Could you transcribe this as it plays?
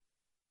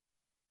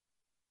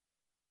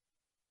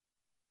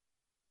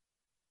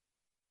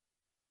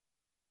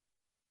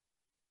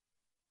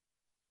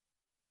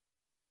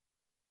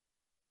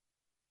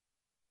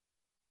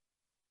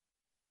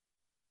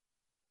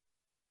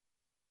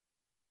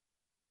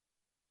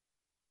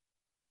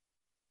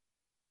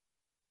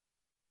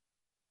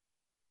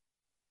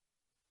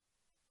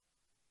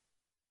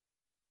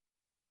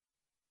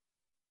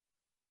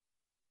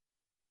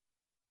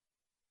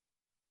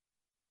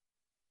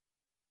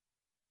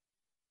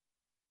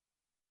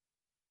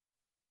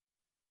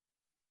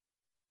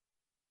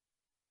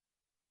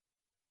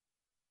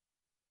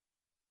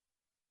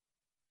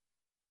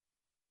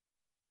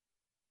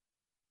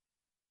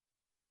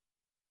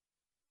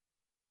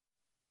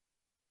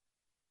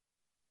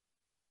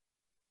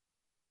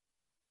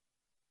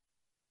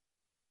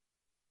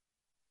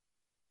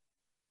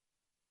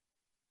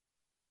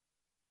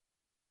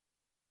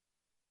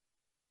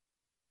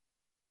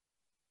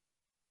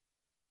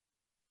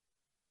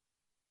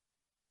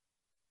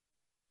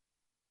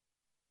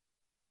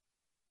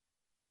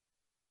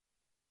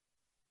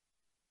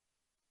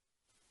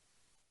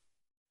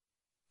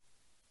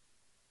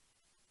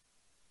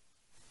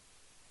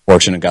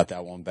fortunate, got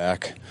that one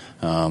back.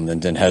 Then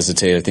didn't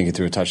hesitate. I think he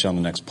threw a touchdown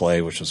the next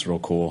play, which was real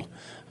cool.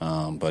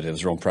 But it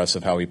was real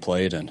impressive how he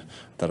played, and I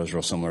thought it was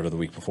real similar to the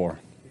week before.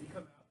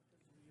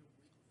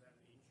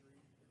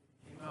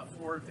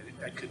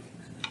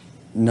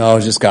 No,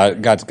 just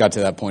got to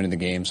that point in the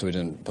game, so we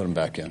didn't put him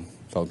back in.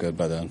 Felt good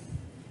by then.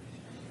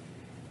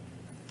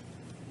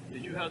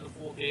 Did you have the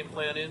full game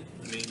plan in?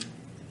 I mean,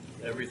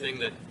 everything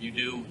that you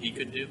do, he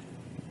could do?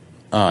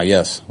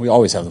 Yes. We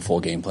always have the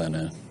full game plan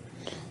in.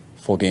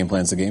 Full game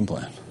plan's the game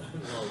plan.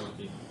 Well,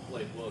 he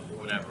played well or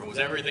whatever. Was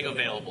everything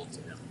available to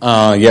him?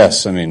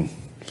 Yes. I mean,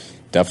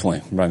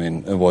 definitely. I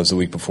mean, it was the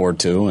week before,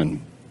 too,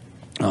 and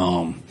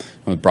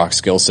with Brock's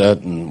skill set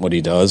and what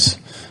he does,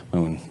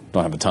 we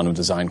don't have a ton of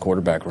design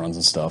quarterback runs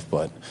and stuff,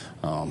 but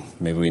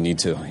maybe we need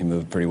to. He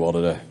moved pretty well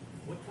today.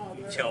 What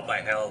can you tell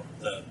by how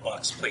the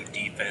Bucs played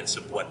defense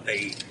of what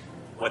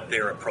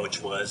their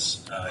approach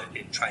was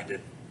in trying to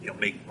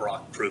make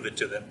Brock prove it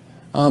to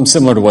them?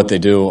 Similar to what they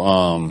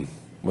do,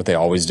 what they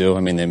always do. I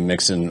mean, they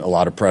mix in a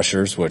lot of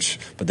pressures,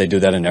 but they do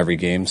that in every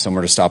game. Some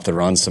are to stop the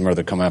run, some are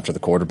to come after the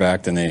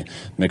quarterback. Then they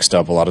mixed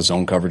up a lot of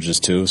zone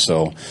coverages too.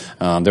 So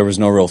there was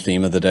no real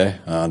theme of the day.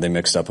 They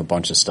mixed up a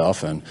bunch of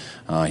stuff, and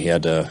he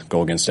had to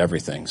go against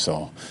everything.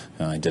 So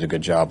he did a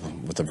good job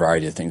with the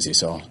variety of things he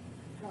saw.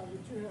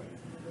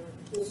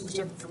 This is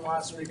different from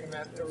last week in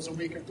that there was a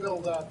week of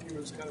build-up. He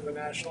was kind of a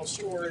national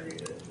story,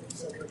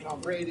 except for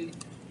Tom Brady.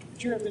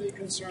 Did you have any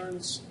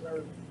concerns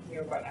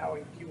about how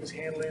he was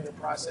handling or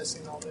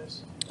processing all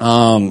this?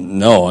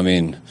 No, I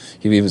mean,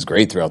 he was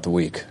great throughout the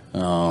week.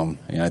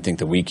 I think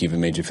the week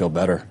even made you feel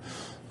better.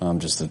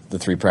 Just the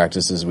 3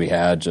 practices we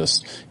had,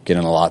 just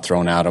getting a lot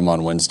thrown at him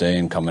on Wednesday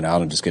and coming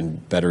out and just getting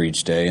better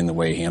each day in the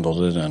way he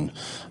handled it. And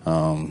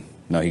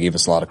he gave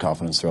us a lot of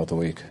confidence throughout the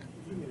week.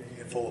 A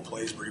handful of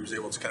plays where he was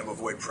able to kind of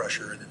avoid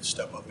pressure and then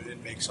step up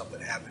and make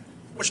something happen.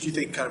 What do you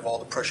think kind of all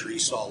the pressure he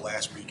saw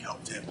last week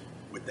helped him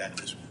with that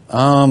this week?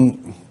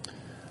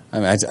 I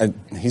mean,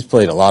 he's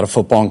played a lot of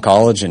football in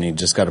college, and he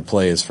just got to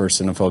play his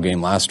first NFL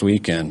game last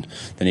week, and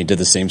then he did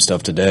the same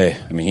stuff today.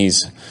 I mean,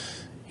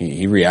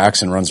 he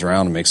reacts and runs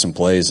around and makes some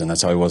plays, and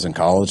that's how he was in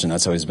college, and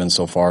that's how he's been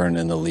so far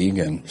in the league.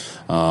 And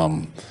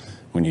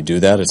when you do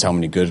that, it's how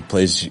many good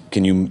plays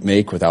can you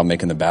make without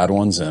making the bad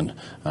ones, and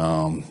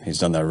he's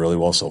done that really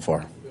well so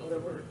far.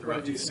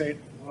 What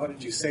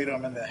did you say to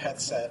him in the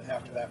headset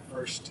after that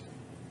first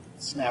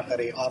snap that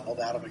he audibled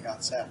out of and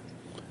got sacked?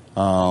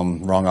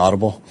 Wrong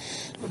audible.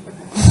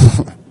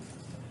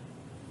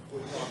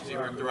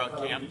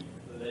 Throughout camp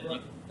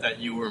that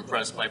you were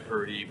impressed by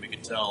Purdy. We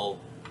could tell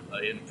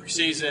in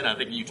preseason. I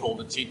think you told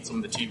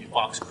some of the TV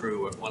Fox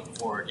crew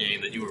before our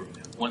game that you were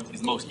the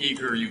most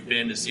eager you've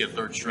been to see a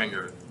third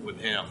stringer with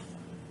him.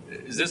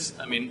 Is this?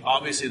 I mean,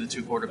 obviously the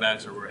 2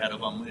 quarterbacks were ahead of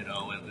them,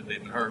 and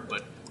they've been hurt.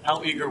 But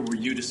how eager were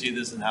you to see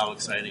this, and how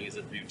exciting is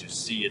it for you to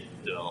see it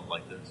develop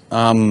like this?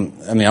 I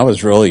mean, I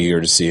was really eager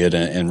to see it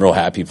and real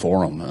happy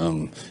for him.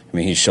 I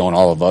mean, he's shown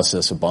all of us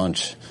this a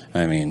bunch.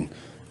 I mean,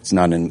 it's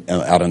not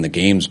out in the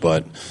games,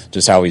 but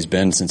just how he's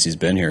been since he's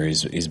been here.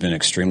 He's been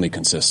extremely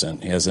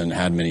consistent. He hasn't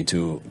had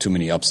too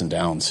many ups and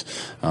downs.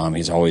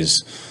 He's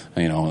always,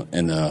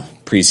 in the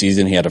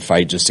preseason, he had to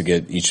fight just to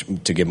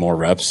get more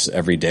reps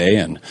every day,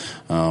 and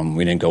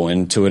we didn't go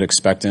into it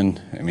expecting.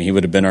 I mean, he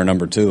would have been our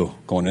number 2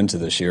 going into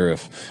this year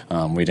if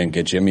we didn't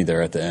get Jimmy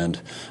there at the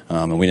end,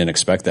 and we didn't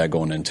expect that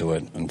going into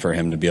it. And for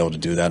him to be able to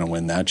do that and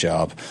win that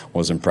job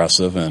was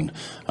impressive. And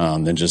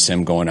then just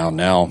him going out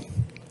now,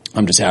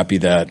 I'm just happy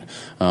that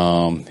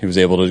he was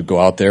able to go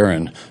out there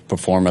and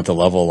perform at the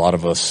level a lot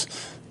of us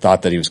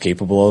thought that he was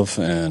capable of.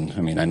 And,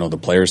 I mean, I know the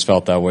players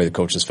felt that way, the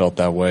coaches felt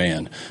that way,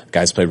 and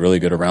guys played really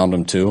good around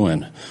him too.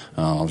 And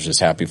I was just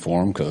happy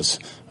for him because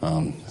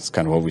it's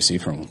kind of what we see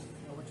from him.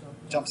 What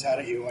jumps out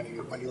at you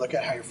when you look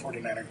at how your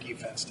 49er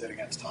defense did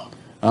against Tom?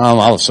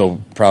 I was so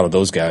proud of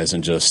those guys,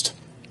 and just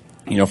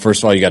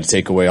first of all, you got to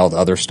take away all the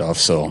other stuff,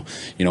 so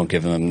you don't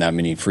give them that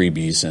many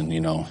freebies. And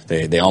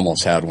they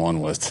almost had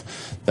one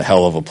with the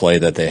hell of a play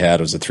that they had.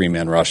 It was a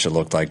 3-man rush. It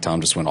looked like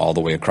Tom just went all the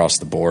way across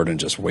the board and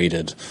just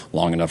waited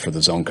long enough for the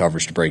zone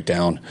coverage to break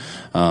down.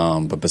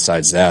 But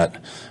besides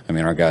that, I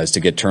mean, our guys to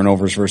get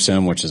turnovers versus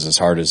him, which is as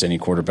hard as any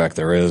quarterback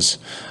there is.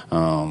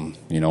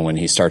 When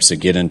he starts to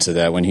get into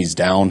that, when he's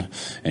down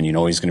and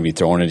he's going to be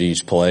throwing it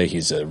each play,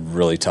 he's a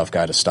really tough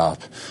guy to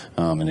stop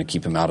and to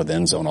keep him out of the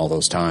end zone all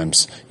those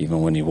times,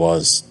 even when he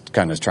was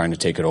kind of trying to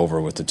take it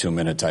over with the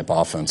 2-minute type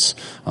offense.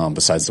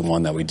 Besides the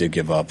one that we did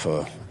give up,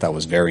 that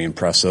was very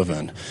impressive,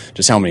 and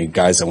just how many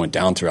guys that went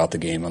down throughout the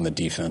game on the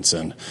defense,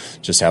 and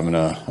just having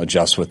to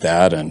adjust with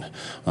that, and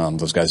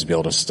those guys to be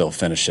able to still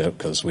finish it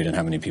because we didn't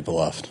have any people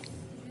left.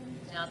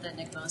 Now that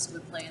Nick Bosa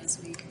would play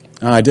this week.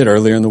 I did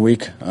earlier in the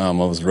week. I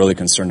was really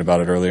concerned about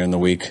it earlier in the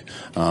week.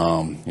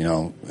 But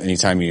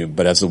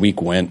as the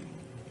week went,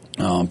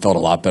 felt a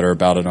lot better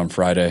about it on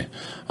Friday.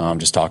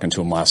 Just talking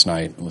to him last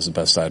night, it was the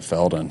best I had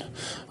felt, and it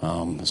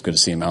was good to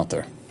see him out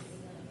there.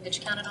 Pitch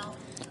count at all?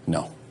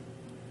 No.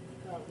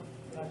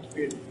 Not to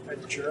be a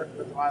jerk,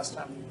 but the last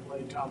time we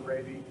played Tom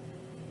Brady,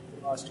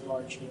 we lost to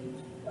March.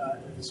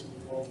 in the Super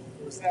Bowl.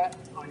 Was that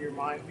on your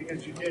mind?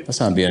 Because you did. That's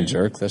not being a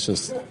jerk. That's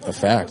just a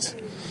fact.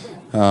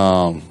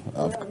 Was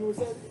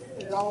that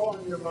at all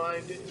on your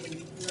mind when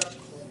you were up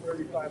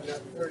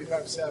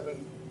 35-7,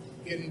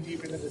 getting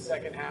deep into the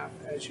second half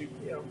as you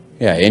know?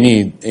 Yeah,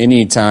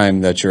 any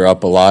time that you're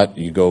up a lot,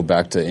 you go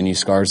back to any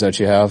scars that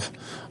you have.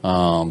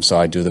 So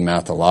I do the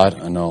math a lot.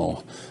 I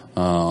know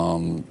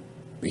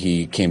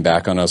he came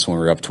back on us when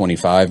we were up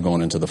 25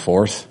 going into the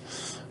fourth.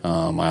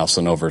 I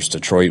also know versus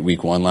Detroit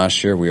week 1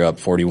 last year, we were up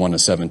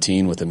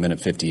 41-17 with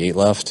 1:58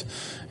 left,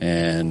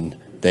 and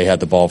they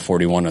had the ball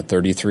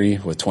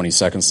 41-33 with 20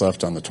 seconds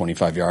left on the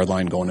 25-yard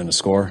line going in to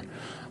score.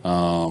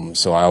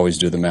 So I always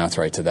do the math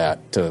right to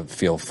that to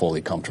feel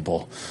fully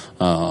comfortable.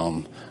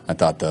 I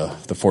thought the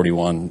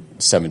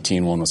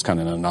 41-17 one was kind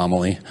of an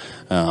anomaly,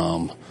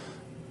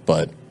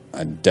 but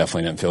I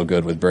definitely didn't feel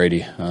good with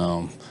Brady.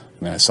 I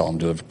mean, I saw him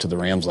do it to the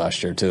Rams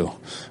last year too,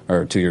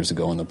 or 2 years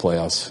ago in the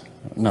playoffs.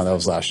 No, that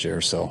was last year.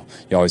 So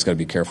you always got to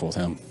be careful with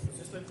him.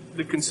 Just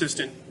the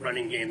consistent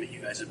running game that you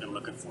guys have been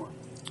looking for.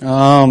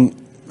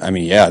 I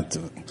mean, yeah,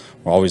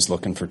 we're always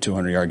looking for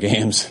 200-yard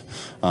games.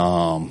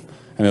 I mean,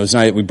 it was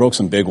nice. We broke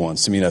some big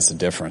ones. To me, that's the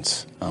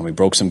difference. We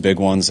broke some big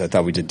ones. I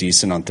thought we did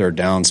decent on third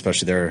down,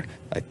 especially there,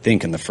 I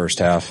think, in the first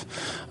half.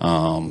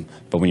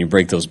 But when you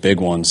break those big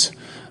ones,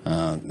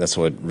 that's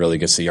what really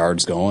gets the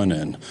yards going.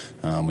 And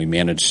we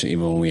managed,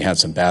 even when we had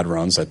some bad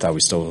runs, I thought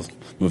we still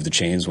moved the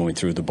chains when we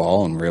threw the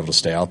ball and were able to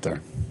stay out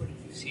there. What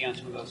did you see on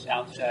some of those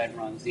outside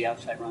runs? The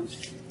outside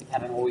runs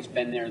haven't always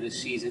been there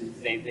this season.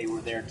 They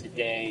were there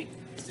today.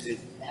 Does it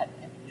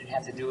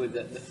have to do with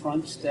the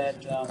fronts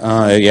that?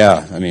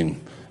 Yeah, I mean,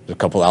 there's a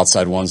couple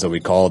outside ones that we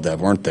called that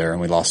weren't there, and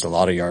we lost a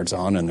lot of yards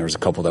on. And there's a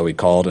couple that we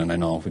called, and I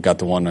know we got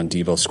the one on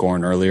Devo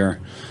scoring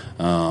earlier.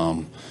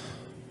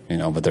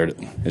 But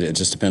it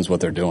just depends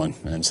what they're doing,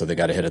 and so they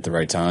got to hit at the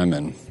right time.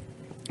 And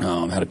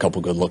had a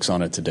couple good looks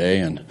on it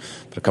today,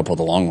 but a couple of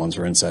the long ones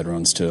were inside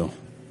runs too.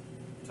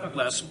 Talk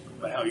last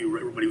about how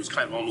everybody was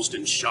kind of almost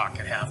in shock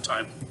at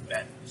halftime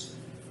at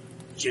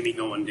Jimmy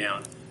going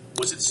down.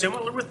 Was it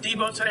similar with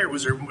Devo today, or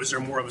was there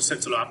more of a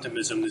sense of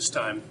optimism this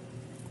time?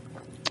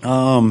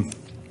 I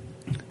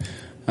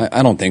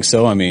don't think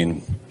so. I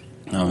mean,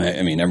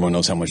 everyone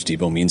knows how much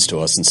Devo means to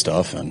us and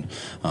stuff, and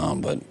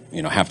but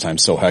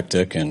halftime's so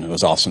hectic, and it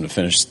was awesome to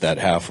finish that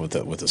half with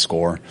a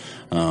score.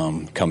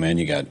 Come in,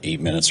 you got 8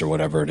 minutes or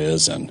whatever it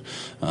is, and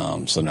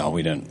so no,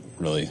 we didn't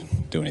really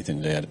do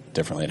anything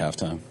differently at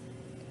halftime.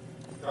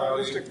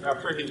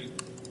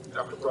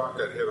 After Brock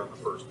got hit on the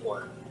first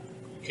play,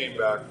 you came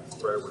back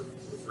right with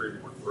 3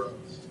 more throws.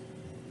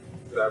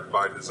 Is that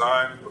by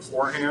design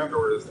beforehand,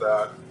 or is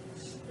that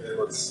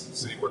let's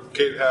see what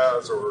Kate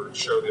has, or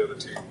show the other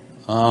team?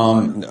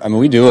 I mean,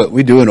 we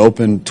do an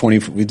open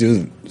 20. We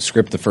do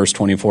script the first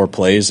 24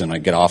 plays, and I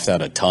get off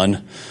that a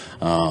ton.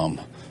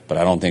 But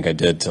I don't think I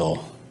did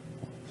till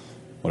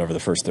whatever the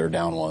first third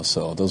down was.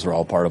 So those were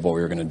all part of what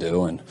we were going to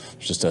do, and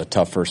it's just a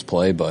tough first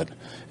play, but it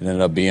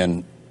ended up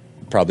being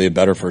probably a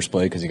better first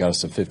play because he got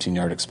us a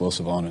 15-yard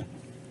explosive on it.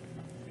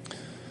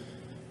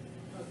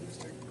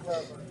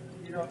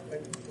 You don't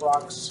think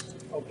Brock's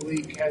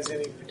oblique has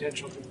any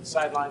potential to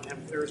sideline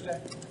him Thursday?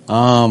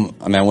 I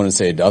mean, I wouldn't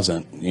say it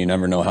doesn't. You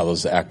never know how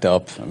those act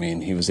up. I mean,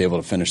 he was able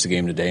to finish the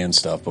game today and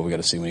stuff, but we got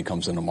to see when he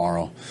comes in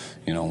tomorrow,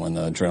 when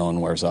the adrenaline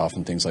wears off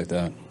and things like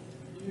that.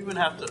 You even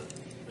have to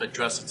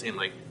address the team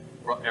like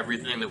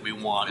everything that we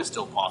want is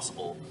still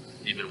possible,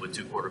 even with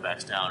 2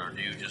 quarterbacks down, or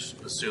do you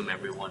just assume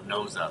everyone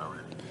knows that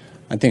already?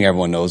 I think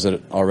everyone knows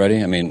it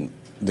already. I mean,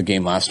 the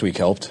game last week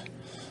helped.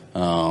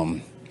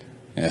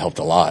 It helped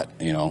a lot.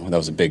 That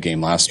was a big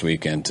game last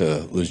week, and to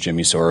lose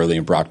Jimmy so early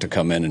and Brock to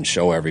come in and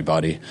show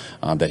everybody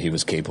that he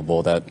was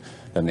capable, that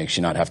makes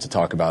you not have to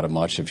talk about it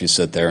much. If you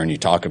sit there and you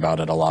talk about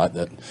it a lot,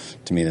 that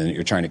to me, then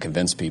you're trying to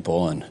convince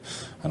people, and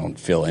I don't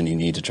feel any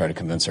need to try to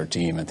convince our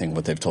team. I think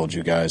what they've told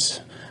you guys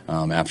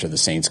after the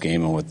Saints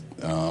game and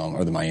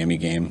or the Miami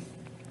game,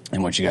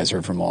 and what you guys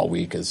heard from all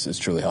week is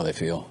truly how they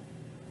feel.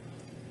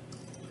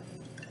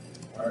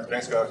 All right,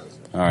 thanks, guys.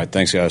 All right,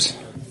 thanks, guys.